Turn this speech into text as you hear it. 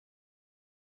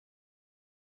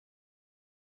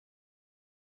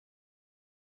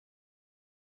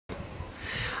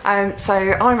So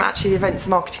I'm actually the events and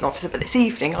marketing officer, but this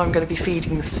evening I'm going to be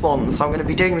feeding the swans. So I'm going to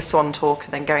be doing the swan talk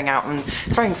and then going out and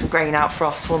throwing some grain out for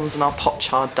our swans and our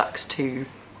pot-charred ducks too.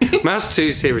 Mouse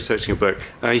 2's here researching a book.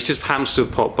 He's just happens to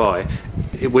have popped by.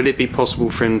 Would it be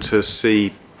possible for him to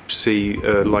see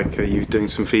you doing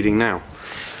some feeding now?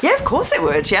 Yeah, of course it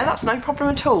would. Yeah, that's no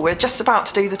problem at all. We're just about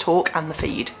to do the talk and the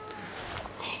feed.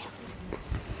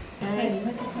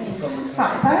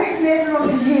 Right, so hopefully everyone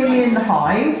can hear me in the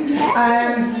hive.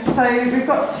 So we've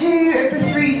got 2 of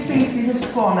the 3 species of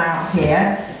swan out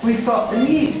here. We've got the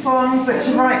mute swans, which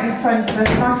are right in front of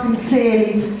us, nice and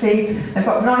clearly to see. They've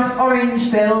got a nice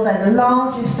orange bill. They're the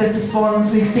largest of the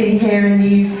swans we see here in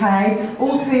the UK.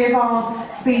 All 3 of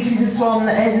our species of swan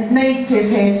that are native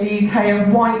here to the UK are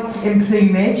white in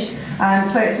plumage.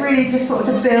 So it's really just sort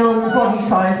of the bill and the body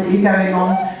size that you're going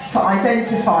on for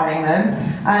identifying them.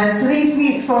 So these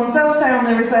mute swans, they'll stay on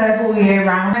the reserve all year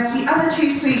round. And the other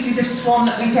 2 species of swan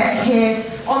that we get here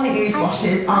on the ooze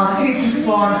washes are the hooper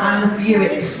swan and the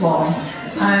Bewick swan.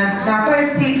 Now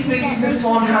both these species of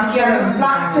swan have yellow and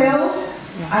black bills,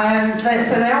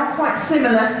 so they are quite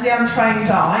similar to the untrained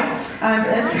eye, but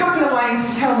there's a couple of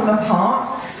ways to tell them apart.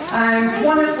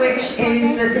 One of which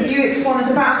is that the Bewick swan is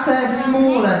about a 1/3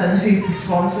 smaller than the hooper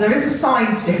swan, so there is a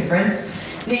size difference.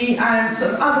 The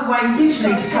sort of other way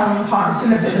visually to tell them apart is to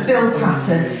look at the bill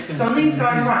pattern. So on these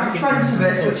guys right in front of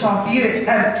us, which are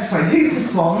hooper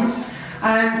swans,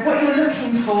 what you're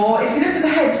looking for, if you look at the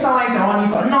head side on,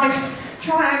 you've got a nice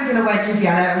triangular wedge of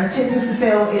yellow and the tip of the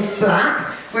bill is black,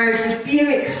 whereas with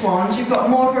Bewick swans you've got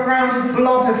more of a rounded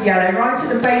blob of yellow right at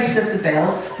the base of the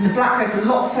bill, and the black goes a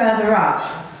lot further up.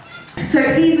 So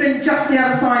even just the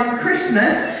other side of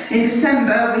Christmas, in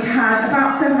December, we had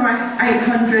about 700 or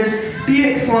 800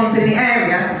 Bewick swans in the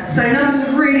area. So numbers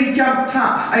have really jumped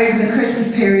up over the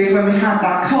Christmas period when we had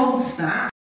that cold snap.